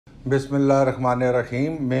بسم اللہ الرحمن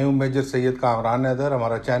الرحیم۔ میں ہوں میجر سید کامران ادھر،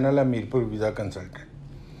 ہمارا چینل ہے میرپور ویزا کنسلٹنٹ۔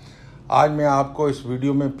 آج میں آپ کو اس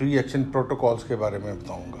ویڈیو میں پری ایکشن پروٹوکولز کے بارے میں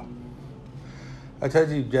بتاؤں گا۔ اچھا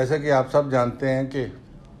جی، جیسا کہ آپ سب جانتے ہیں کہ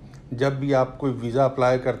جب بھی آپ کوئی ویزا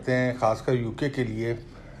اپلائی کرتے ہیں، خاص کر یو کے کے لیے،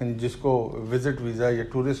 جس کو وزٹ ویزا یا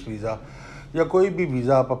ٹورسٹ ویزا یا کوئی بھی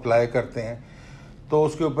ویزا آپ اپلائی کرتے ہیں، تو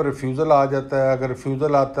اس کے اوپر ریفیوزل آ جاتا ہے۔ اگر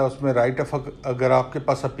ریفیوزل آتا ہے اس میں رائٹ آف، اگر آپ کے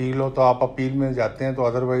پاس اپیل ہو تو آپ اپیل میں جاتے ہیں، تو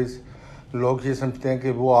ادروائز لوگ یہ سمجھتے ہیں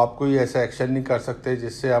کہ وہ آپ کوئی ایسا ایکشن نہیں کر سکتے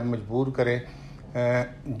جس سے آپ مجبور کریں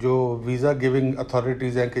جو ویزا گیونگ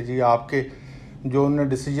اتھارٹیز ہیں کہ جی آپ کے جو انہوں نے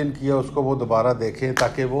ڈیسیجن کیا اس کو وہ دوبارہ دیکھیں،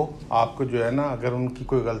 تاکہ وہ آپ کو جو ہے نا، اگر ان کی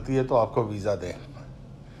کوئی غلطی ہے تو آپ کو ویزا دیں۔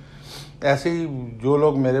 ایسے ہی جو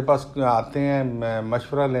لوگ میرے پاس آتے ہیں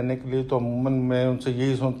مشورہ لینے کے لیے، تو عموماً میں ان سے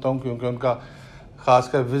یہی سنتا ہوں، کیونکہ ان کا خاص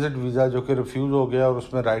کر وزٹ ویزا جو کہ ریفیوز ہو گیا اور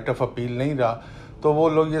اس میں رائٹ آف اپیل نہیں رہا، تو وہ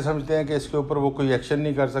لوگ یہ سمجھتے ہیں کہ اس کے اوپر وہ کوئی ایکشن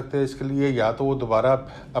نہیں کر سکتے۔ اس کے لیے یا تو وہ دوبارہ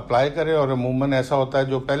اپلائی کرے، اور عموماً ایسا ہوتا ہے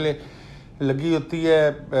جو پہلے لگی ہوتی ہے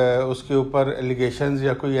اس کے اوپر ایلیگیشنز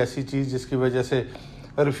یا کوئی ایسی چیز جس کی وجہ سے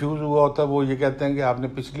ریفیوز ہوا ہوتا ہے، وہ یہ کہتے ہیں کہ آپ نے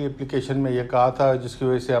پچھلی اپلیکیشن میں یہ کہا تھا جس کی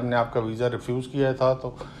وجہ سے ہم نے آپ کا ویزا ریفیوز کیا تھا،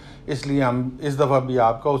 تو اس لیے ہم اس دفعہ بھی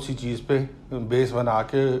آپ کا اسی چیز پہ بیس بنا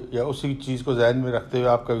کے یا اسی چیز کو ذہن میں رکھتے ہوئے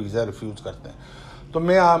آپ کا ویزا ریفیوز کرتے ہیں۔ تو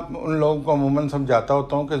میں ان لوگوں کو عموماً سمجھاتا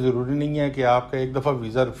ہوتا ہوں کہ ضروری نہیں ہے کہ آپ کا ایک دفعہ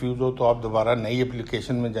ویزا ریفیوز ہو تو آپ دوبارہ نئی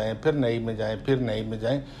اپلیکیشن میں جائیں، پھر نئی میں جائیں، پھر نئی میں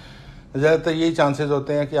جائیں۔ زیادہ تر یہی چانسز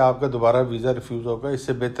ہوتے ہیں کہ آپ کا دوبارہ ویزا ریفیوز ہوگا۔ اس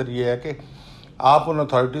سے بہتر یہ ہے کہ آپ ان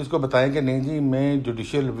اتھارٹیز کو بتائیں کہ نہیں جی میں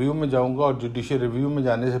جوڈیشل ریویو میں جاؤں گا، اور جوڈیشل ریویو میں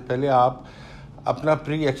جانے سے پہلے آپ اپنا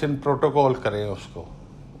پری ایکشن پروٹوکول کریں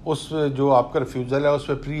اس جو آپ کا ریفیوزل ہے اس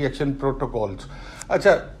پہ پری ایکشن پروٹوکولز۔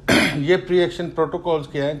 اچھا، یہ پری ایکشن پروٹوکولز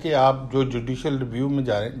کیا ہیں کہ آپ جو جوڈیشل ریویو میں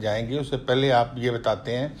جائیں گے اس سے پہلے آپ یہ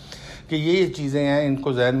بتاتے ہیں کہ یہ چیزیں ہیں، ان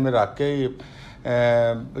کو ذہن میں رکھ کے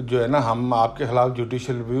جو ہے نا ہم آپ کے خلاف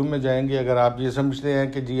جوڈیشل ریویو میں جائیں گے۔ اگر آپ یہ سمجھتے ہیں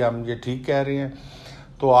کہ جی ہم یہ ٹھیک کہہ رہے ہیں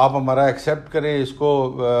تو آپ ہمارا ایکسیپٹ کریں، اس کو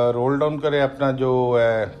رول ڈاؤن کریں، اپنا جو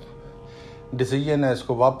ڈیسیجن ہے اس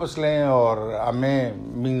کو واپس لیں، اور ہمیں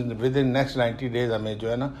ود ان نیکسٹ 90 days ہمیں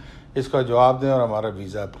جو ہے نا اس کا جواب دیں اور ہمارا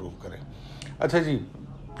ویزا اپروو کریں۔ اچھا جی،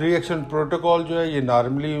 پری ایکشن پروٹوکول جو ہے یہ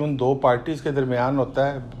نارملی ان دو پارٹیز کے درمیان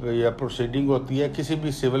ہوتا ہے یا پروسیڈنگ ہوتی ہے کسی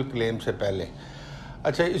بھی سول کلیم سے پہلے۔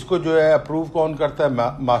 اچھا، اس کو جو ہے اپروو کون کرتا ہے؟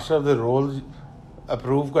 Master of the rules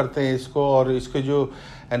approve کرتے ہیں اس کو، اور اس کے جو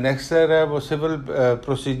انیکسر ہے وہ سول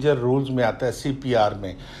پروسیجر رولز میں آتا ہے، CPR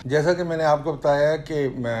میں۔ جیسا کہ میں نے آپ کو بتایا کہ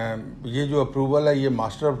یہ جو اپروول ہے یہ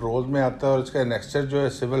ماسٹر آف رولز میں آتا ہے، اور اس کا انیکسر جو ہے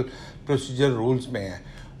سول پروسیجر رولز میں ہے۔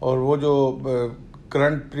 اور وہ جو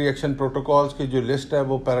کرنٹ پری ایکشن پروٹوکولز کی جو لسٹ ہے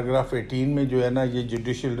وہ پیراگراف 18 میں جو ہے نا یہ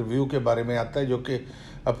جوڈیشل ریویو کے بارے میں آتا ہے، جو کہ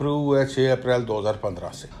اپروو ہوا ہے 6 اپریل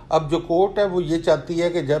 2015 سے۔ اب جو کورٹ ہے وہ یہ چاہتی ہے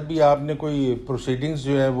کہ جب بھی آپ نے کوئی پروسیڈنگز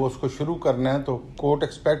جو ہے وہ اس کو شروع کرنا ہے، تو کورٹ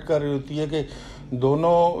ایکسپیکٹ کر رہی ہوتی ہے کہ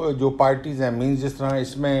دونوں جو پارٹیز ہیں، مینز جس طرح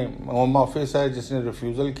اس میں ہوم آفس ہے جس نے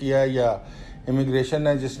ریفیوزل کیا ہے، یا امیگریشن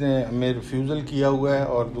ہے جس نے ہمیں ریفیوزل کیا ہوا ہے،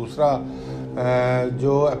 اور دوسرا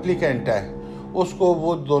جو اپلیکینٹ ہے اس کو،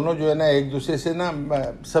 وہ دونوں جو ہے نا ایک دوسرے سے نا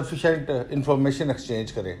سفیشینٹ انفارمیشن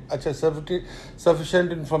ایکسچینج کریں۔ اچھا،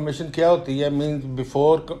 سفیشینٹ انفارمیشن کیا ہوتی ہے؟ مینز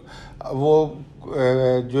بیفور وہ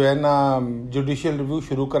جو ہے نا جوڈیشل ریویو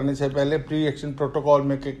شروع کرنے سے پہلے پری ایکشن پروٹوکول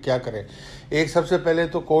میں کیا کریں؟ ایک، سب سے پہلے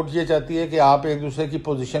تو کورٹ یہ چاہتی ہے کہ آپ ایک دوسرے کی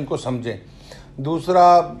پوزیشن کو سمجھیں۔ دوسرا،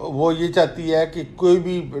 وہ یہ چاہتی ہے کہ کوئی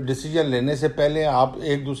بھی ڈیسیجن لینے سے پہلے آپ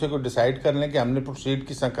ایک دوسرے کو ڈیسائیڈ کر لیں کہ ہم نے پروسیڈ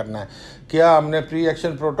کس طرح کرنا ہے۔ کیا ہم نے پری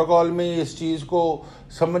ایکشن پروٹوکول میں اس چیز کو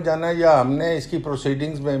سمجھ جانا ہے، یا ہم نے اس کی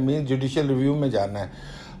پروسیڈنگز میں مین جوڈیشل ریویو میں جانا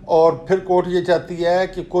ہے؟ اور پھر کورٹ یہ چاہتی ہے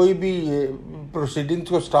کہ کوئی بھی پروسیڈنگز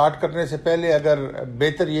کو سٹارٹ کرنے سے پہلے اگر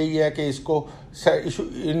بہتر یہی ہے کہ اس کو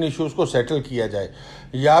ان ایشوز کو سیٹل کیا جائے،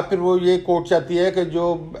 یا پھر وہ یہ کورٹ چاہتی ہے کہ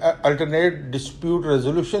جو الٹرنیٹ ڈسپیوٹ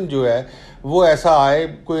ریزولوشن جو ہے وہ ایسا آئے،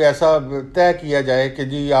 کوئی ایسا طے کیا جائے کہ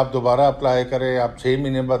جی آپ دوبارہ اپلائی کریں، آپ 6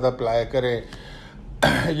 مہینے بعد اپلائی کریں،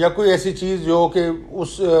 یا کوئی ایسی چیز جو کہ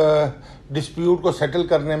اس ڈسپیوٹ کو سیٹل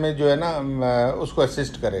کرنے میں جو ہے نا اس کو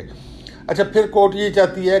اسسٹ کرے۔ اچھا، پھر کورٹ یہ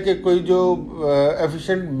چاہتی ہے کہ کوئی جو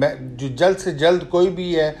ایفیشینٹ، جو جلد سے جلد کوئی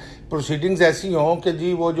بھی ہے پروسیڈنگز ایسی ہوں کہ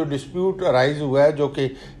جی وہ جو ڈسپیوٹ رائز ہوا ہے، جو کہ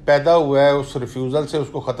پیدا ہوا ہے اس ریفیوزل سے، اس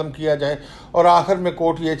کو ختم کیا جائے۔ اور آخر میں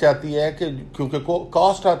کورٹ یہ چاہتی ہے کہ کیونکہ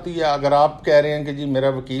کاسٹ آتی ہے، اگر آپ کہہ رہے ہیں کہ جی میرا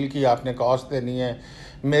وکیل کی آپ نے کاسٹ دینی ہے،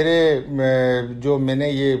 میں نے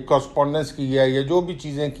یہ کورسپونڈنس کی ہے، یا جو بھی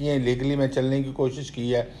چیزیں کی ہیں لیگلی میں چلنے کی کوشش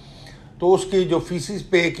کی ہے، تو اس کی جو فیسز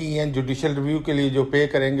پے کی ہیں جوڈیشل ریویو کے لیے جو پے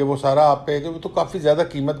کریں گے وہ سارا آپ پے کریں گے، تو کافی زیادہ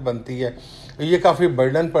قیمت بنتی ہے، یہ کافی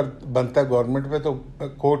برڈن پر بنتا ہے گورنمنٹ پہ. تو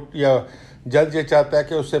کورٹ یا جج یہ چاہتا ہے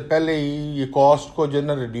کہ اس سے پہلے ہی یہ کاسٹ کو جو ہے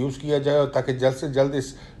نا ریڈیوس کیا جائے، اور تاکہ جلد سے جلد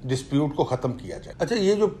اس ڈسپیوٹ کو ختم کیا جائے. اچھا،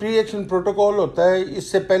 یہ جو پری ایکشن پروٹوکول ہوتا ہے،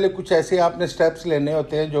 اس سے پہلے کچھ ایسے آپ نے سٹیپس لینے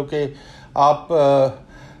ہوتے ہیں جو کہ آپ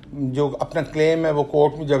جو اپنا کلیم ہے وہ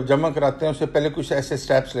کورٹ میں جب جمع کراتے ہیں اس سے پہلے کچھ ایسے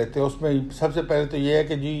سٹیپس لیتے ہیں. اس میں سب سے پہلے تو یہ ہے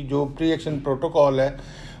کہ جی جو پری ایکشن پروٹوکول ہے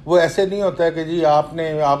وہ ایسے نہیں ہوتا ہے کہ جی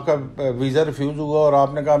آپ کا ویزا ریفیوز ہوا اور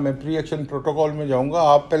آپ نے کہا میں پری ایکشن پروٹوکول میں جاؤں گا.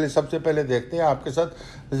 آپ سب سے پہلے دیکھتے ہیں آپ کے ساتھ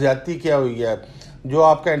زیادتی کیا ہوئی ہے. جو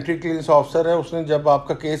آپ کا انٹری کلیئرنس آفیسر ہے اس نے جب آپ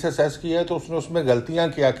کا کیس اسیس کیا ہے تو اس نے اس میں غلطیاں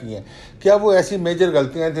کیا کی ہیں. کیا وہ ایسی میجر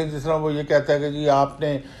غلطیاں تھیں جس طرح وہ یہ کہتا ہے کہ جی آپ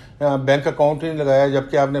نے بینک اکاؤنٹ نہیں لگایا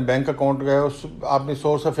جبکہ آپ نے بینک اکاؤنٹ لگایا، آپ نے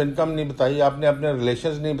سورس آف انکم نہیں بتائی، آپ نے اپنے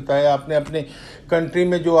ریلیشنز نہیں بتائے، آپ نے اپنے کنٹری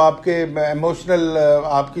میں جو آپ کے ایموشنل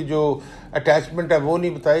آپ کی جو اٹیچمنٹ ہے وہ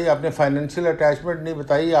نہیں بتائی، آپ نے فائنینشیل اٹیچمنٹ نہیں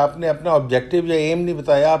بتائی، آپ نے اپنا آبجیکٹیو یا ایم نہیں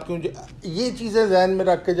بتایا. آپ کیوں یہ چیزیں ذہن میں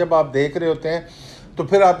رکھ کے جب آپ دیکھ رہے ہوتے ہیں تو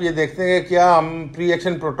پھر آپ یہ دیکھتے ہیں کہ کیا ہم پری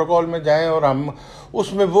ایکشن پروٹوکول میں جائیں اور ہم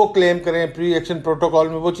اس میں وہ کلیم کریں، پری ایکشن پروٹوکول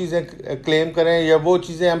میں وہ چیزیں کلیم کریں یا وہ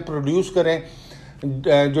چیزیں ہم پروڈیوس کریں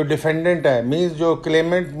جو ڈیفینڈنٹ ہے. مینز جو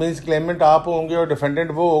کلیمنٹ آپ ہوں گے اور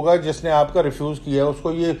ڈیفینڈنٹ وہ ہوگا جس نے آپ کا ریفیوز کیا ہے. اس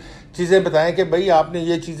کو یہ چیزیں بتائیں کہ بھائی آپ نے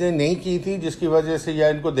یہ چیزیں نہیں کی تھی جس کی وجہ سے یا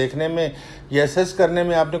ان کو دیکھنے میں یا اسیس کرنے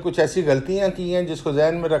میں آپ نے کچھ ایسی غلطیاں کی ہیں جس کو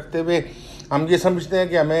ذہن میں رکھتے ہوئے ہم یہ سمجھتے ہیں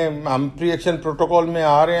کہ ہم پری ایکشن پروٹوکول میں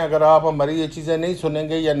آ رہے ہیں. اگر آپ ہماری یہ چیزیں نہیں سنیں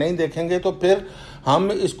گے یا نہیں دیکھیں گے تو پھر ہم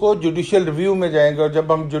اس کو جوڈیشل ریویو میں جائیں گے، اور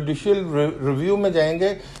جب ہم جوڈیشل ریویو میں جائیں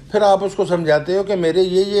گے پھر آپ اس کو سمجھاتے ہو کہ میرے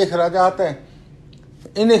یہ اخراجات ہیں،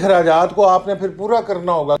 ان اخراجات کو آپ نے پھر پورا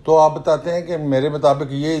کرنا ہوگا. تو آپ بتاتے ہیں کہ میرے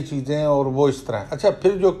مطابق یہ چیزیں ہیں اور وہ اس طرح. اچھا،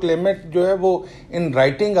 پھر جو کلیمنٹ جو ہے وہ ان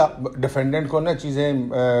رائٹنگ ڈیفینڈنٹ کو نا چیزیں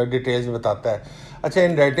ڈیٹیلز بتاتا ہے. اچھا،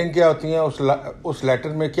 ان رائٹنگ کیا ہوتی ہیں، اس لیٹر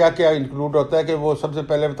میں کیا کیا انکلوڈ ہوتا ہے کہ وہ سب سے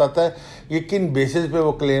پہلے بتاتا ہے یہ کن بیسز پہ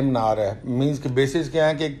وہ کلیم نہ آ رہا ہے. مینز کہ بیسز کیا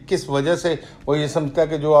ہیں کہ کس وجہ سے وہ یہ سمجھتا ہے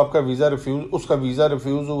کہ جو آپ کا اس کا ویزا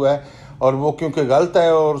ریفیوز ہوا ہے اور وہ کیونکہ غلط ہے،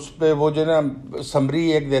 اور اس پہ وہ جو ہے نا سمری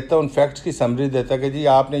ایک دیتا ہے، ان فیکٹس کی سمری دیتا ہے کہ جی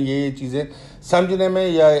آپ نے یہ چیزیں سمجھنے میں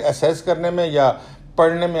یا اسیس کرنے میں یا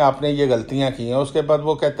پڑھنے میں آپ نے یہ غلطیاں کی ہیں. اس کے بعد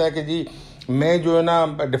وہ کہتا ہے کہ جی میں جو ہے نا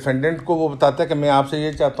ڈیفینڈنٹ کو وہ بتاتا ہے کہ میں آپ سے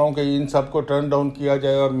یہ چاہتا ہوں کہ ان سب کو ٹرن ڈاؤن کیا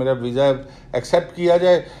جائے اور میرا ویزا ایکسیپٹ کیا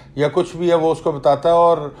جائے یا کچھ بھی ہے وہ اس کو بتاتا ہے.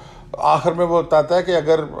 اور آخر میں وہ بتاتا ہے کہ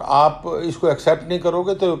اگر آپ اس کو ایکسیپٹ نہیں کرو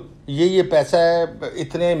گے تو یہ پیسہ ہے،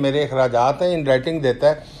 اتنے میرے اخراجات ہیں، ان رائٹنگ دیتا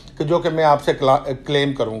ہے کہ جو کہ میں آپ سے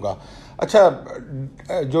کلیم کروں گا. اچھا،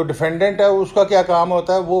 جو ڈیفینڈنٹ ہے اس کا کیا کام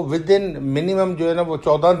ہوتا ہے، وہ ود ان منیمم جو ہے نا وہ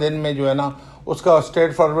 14 دن میں جو ہے نا اس کا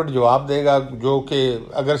اسٹریٹ فارورڈ جواب دے گا، جو کہ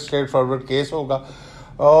اگر اسٹریٹ فارورڈ کیس ہوگا،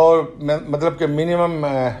 اور مطلب کہ منیمم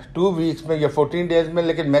 2 ویکس میں یا 14 ڈیز میں،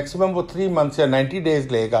 لیکن میکسیمم وہ 3 منتھس یا 90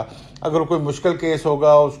 ڈیز لے گا. اگر کوئی مشکل کیس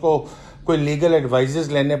ہوگا، اس کو کوئی لیگل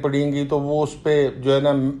ایڈوائزز لینے پڑیں گی تو وہ اس پہ جو ہے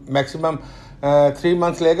نا میکسیمم 3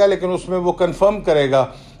 منتھس لے گا. لیکن اس میں وہ کنفرم کرے گا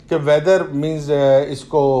کہ ویدر مینز اس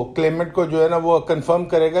کو کلیمنٹ کو جو ہے نا وہ کنفرم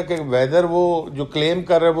کرے گا کہ ویدر وہ جو کلیم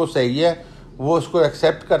کر رہا ہے وہ صحیح ہے، وہ اس کو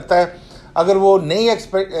ایکسیپٹ کرتا ہے. اگر وہ نہیں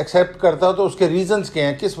ایکسیپٹ کرتا تو اس کے ریزنز کیا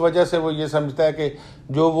ہیں، کس وجہ سے وہ یہ سمجھتا ہے کہ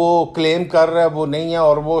جو وہ کلیم کر رہا ہے وہ نہیں ہے،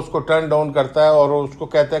 اور وہ اس کو ٹرن ڈاؤن کرتا ہے اور اس کو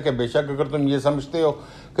کہتا ہے کہ بے شک اگر تم یہ سمجھتے ہو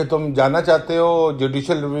کہ تم جانا چاہتے ہو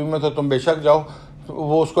جوڈیشل ریویو میں تو تم بے شک جاؤ،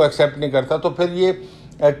 وہ اس کو ایکسیپٹ نہیں کرتا. تو پھر یہ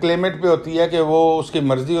کلیمنٹ پہ ہوتی ہے کہ وہ اس کی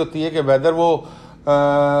مرضی ہوتی ہے کہ ویدر وہ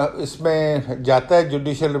اس میں جاتا ہے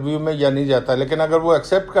جوڈیشل ریویو میں یا نہیں جاتا. لیکن اگر وہ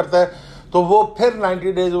ایکسیپٹ کرتا ہے تو وہ پھر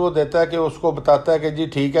 90 ڈیز وہ دیتا ہے کہ اس کو بتاتا ہے کہ جی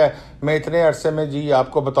ٹھیک ہے، میں اتنے عرصے میں جی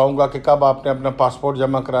آپ کو بتاؤں گا کہ کب آپ نے اپنا پاسپورٹ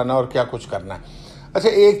جمع کرانا اور کیا کچھ کرنا ہے. اچھا،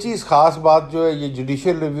 ایک چیز خاص بات جو ہے یہ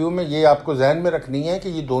جوڈیشل ریویو میں یہ آپ کو ذہن میں رکھنی ہے کہ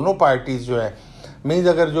یہ دونوں پارٹیز جو ہے مینز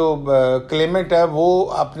اگر جو کلیمنٹ ہے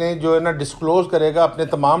وہ اپنے جو ہے نا ڈسکلوز کرے گا اپنے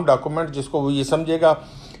تمام ڈاکومنٹ، جس کو وہ یہ سمجھے گا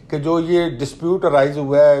کہ جو یہ ڈسپیوٹ ارائز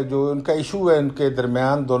ہوا ہے، جو ان کا ایشو ہے ان کے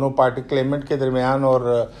درمیان، دونوں پارٹی کلیمنٹ کے درمیان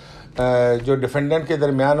اور جو ڈیفینڈنٹ کے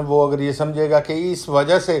درمیان، وہ اگر یہ سمجھے گا کہ اس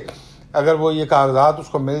وجہ سے اگر وہ یہ کاغذات اس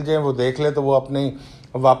کو مل جائیں، وہ دیکھ لے تو وہ اپنے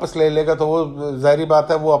واپس لے لے گا، تو وہ ظاہری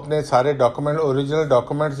بات ہے وہ اپنے سارے ڈاکومنٹ اوریجنل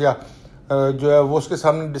ڈاکومنٹس یا جو ہے وہ اس کے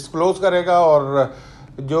سامنے ڈسکلوز کرے گا. اور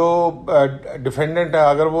جو ڈیفینڈنٹ ہے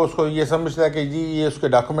اگر وہ اس کو یہ سمجھتا ہے کہ جی یہ اس کے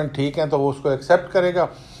ڈاکومنٹ ٹھیک ہیں تو وہ اس کو ایکسیپٹ کرے گا.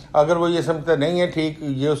 اگر وہ یہ سمجھتا نہیں ہے ٹھیک،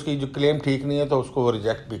 یہ اس کی جو کلیم ٹھیک نہیں ہے تو اس کو وہ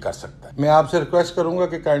ریجیکٹ بھی کر سکتا ہے. میں آپ سے ریکویسٹ کروں گا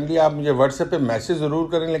کہ کائنڈلی آپ مجھے واٹس ایپ پہ میسیج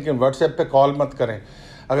ضرور کریں، لیکن واٹس ایپ پہ کال مت کریں.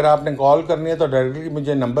 اگر آپ نے کال کرنی ہے تو ڈائریکٹلی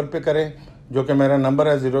مجھے نمبر پہ کریں، جو کہ میرا نمبر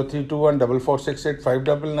ہے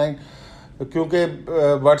 0321446859. کیونکہ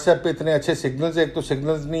واٹس ایپ پہ اتنے اچھے سگنلز، ایک تو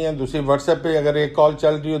سگنلز نہیں ہیں، دوسری واٹس ایپ پہ اگر ایک کال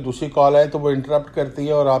چل رہی ہو دوسری کال آئے تو وہ انٹرپٹ کرتی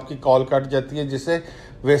ہے اور آپ کی کال کٹ جاتی ہے، جس سے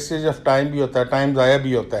ویسٹیج آف ٹائم بھی ہوتا ہے، ٹائم ضائع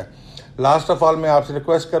بھی ہوتا ہے۔ لاسٹ آف آل میں آپ سے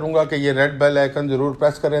ریکویسٹ کروں گا کہ یہ ریڈ بیل آئیکن ضرور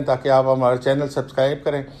پریس کریں تاکہ آپ ہمارا چینل سبسکرائب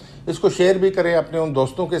کریں، اس کو شیئر بھی کریں اپنے ان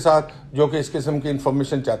دوستوں کے ساتھ جو کہ اس قسم کی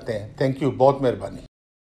انفارمیشن چاہتے ہیں۔ تھینک یو، بہت مہربانی۔